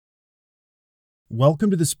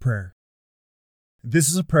Welcome to this prayer. This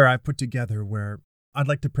is a prayer I've put together where I'd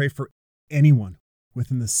like to pray for anyone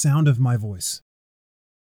within the sound of my voice.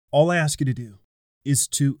 All I ask you to do is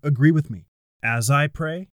to agree with me as I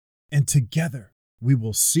pray, and together we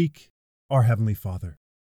will seek our Heavenly Father.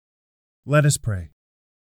 Let us pray.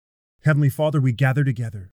 Heavenly Father, we gather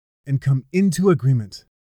together and come into agreement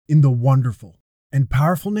in the wonderful and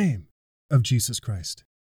powerful name of Jesus Christ.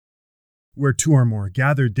 Where two or more are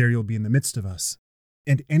gathered, there you'll be in the midst of us.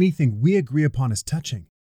 And anything we agree upon as touching,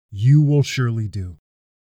 you will surely do.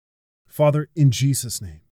 Father, in Jesus'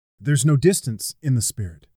 name, there's no distance in the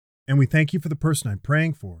Spirit, and we thank you for the person I'm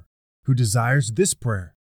praying for who desires this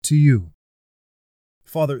prayer to you.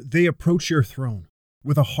 Father, they approach your throne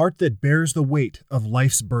with a heart that bears the weight of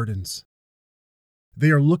life's burdens. They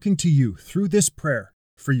are looking to you through this prayer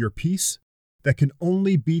for your peace that can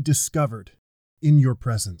only be discovered in your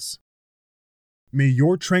presence. May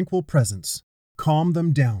your tranquil presence calm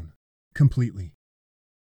them down completely.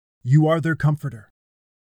 You are their comforter.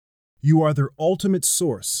 You are their ultimate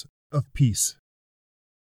source of peace.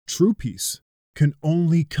 True peace can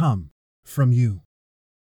only come from you.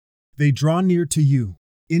 They draw near to you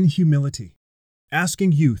in humility,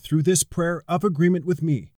 asking you through this prayer of agreement with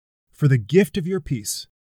me for the gift of your peace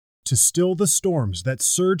to still the storms that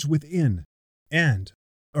surge within and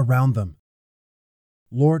around them.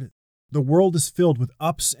 Lord, the world is filled with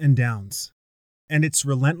ups and downs, and its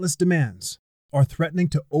relentless demands are threatening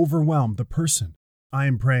to overwhelm the person I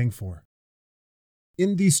am praying for.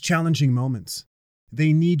 In these challenging moments,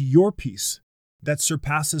 they need your peace that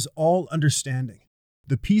surpasses all understanding,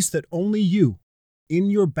 the peace that only you, in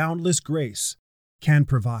your boundless grace, can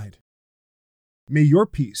provide. May your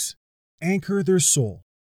peace anchor their soul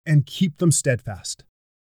and keep them steadfast.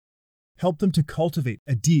 Help them to cultivate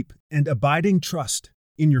a deep and abiding trust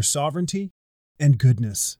in your sovereignty and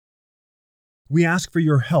goodness. We ask for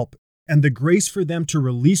your help and the grace for them to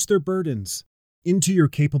release their burdens into your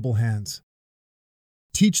capable hands.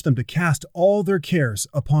 Teach them to cast all their cares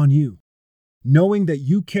upon you, knowing that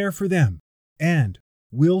you care for them and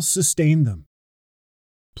will sustain them.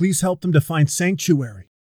 Please help them to find sanctuary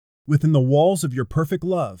within the walls of your perfect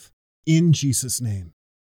love, in Jesus' name.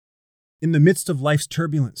 In the midst of life's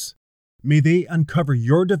turbulence, may they uncover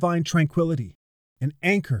your divine tranquility and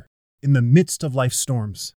anchor in the midst of life's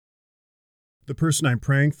storms. The person I'm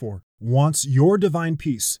praying for wants your divine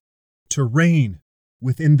peace to reign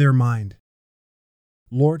within their mind.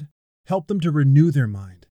 Lord, help them to renew their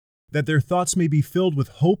mind, that their thoughts may be filled with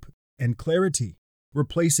hope and clarity,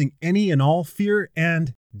 replacing any and all fear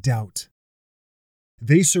and doubt.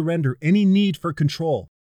 They surrender any need for control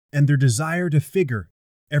and their desire to figure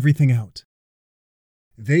everything out.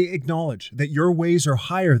 They acknowledge that your ways are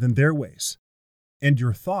higher than their ways, and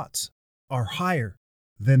your thoughts are higher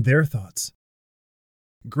than their thoughts.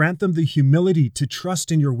 Grant them the humility to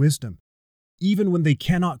trust in your wisdom, even when they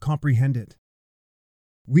cannot comprehend it.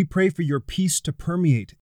 We pray for your peace to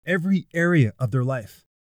permeate every area of their life,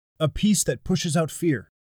 a peace that pushes out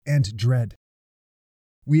fear and dread.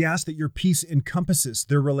 We ask that your peace encompasses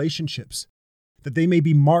their relationships, that they may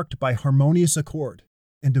be marked by harmonious accord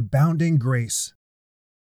and abounding grace.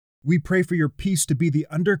 We pray for your peace to be the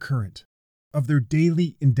undercurrent of their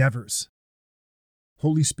daily endeavors.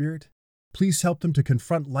 Holy Spirit, please help them to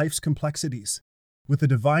confront life's complexities with a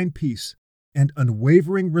divine peace and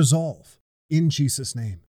unwavering resolve in Jesus'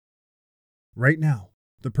 name. Right now,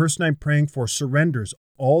 the person I'm praying for surrenders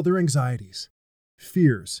all their anxieties,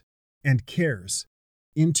 fears, and cares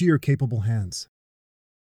into your capable hands.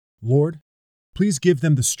 Lord, please give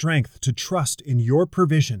them the strength to trust in your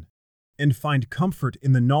provision and find comfort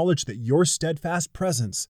in the knowledge that your steadfast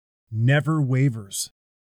presence never wavers.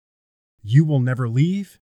 You will never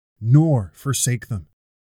leave nor forsake them.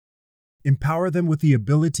 Empower them with the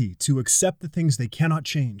ability to accept the things they cannot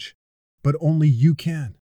change, but only you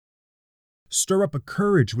can. Stir up a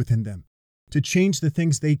courage within them to change the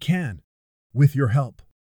things they can with your help.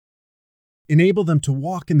 Enable them to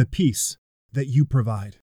walk in the peace that you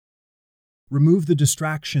provide. Remove the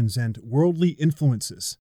distractions and worldly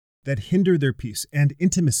influences that hinder their peace and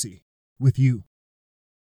intimacy with you.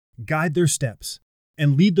 Guide their steps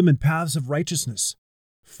and lead them in paths of righteousness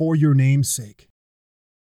for your name's sake.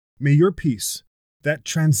 May your peace, that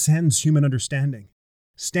transcends human understanding,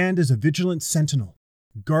 stand as a vigilant sentinel,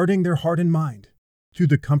 guarding their heart and mind through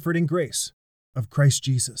the comforting grace of Christ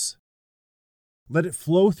Jesus. Let it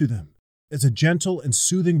flow through them as a gentle and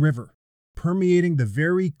soothing river, permeating the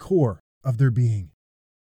very core of their being.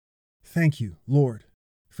 Thank you, Lord,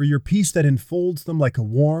 for your peace that enfolds them like a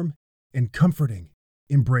warm and comforting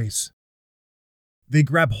embrace. They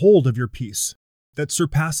grab hold of your peace that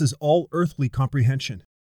surpasses all earthly comprehension,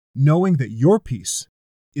 knowing that your peace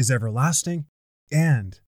is everlasting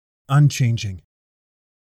and unchanging.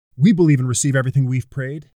 We believe and receive everything we've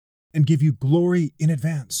prayed and give you glory in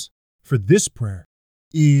advance, for this prayer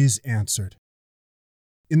is answered.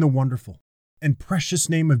 In the wonderful and precious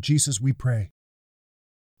name of Jesus we pray.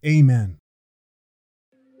 Amen.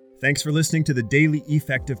 Thanks for listening to the Daily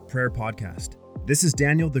Effective Prayer Podcast. This is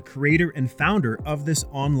Daniel, the creator and founder of this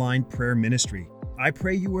online prayer ministry. I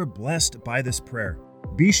pray you are blessed by this prayer.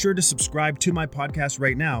 Be sure to subscribe to my podcast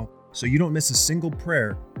right now so you don't miss a single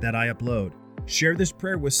prayer that I upload. Share this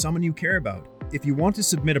prayer with someone you care about. If you want to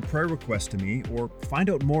submit a prayer request to me or find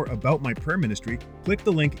out more about my prayer ministry, click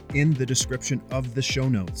the link in the description of the show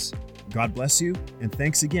notes. God bless you, and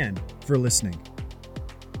thanks again for listening.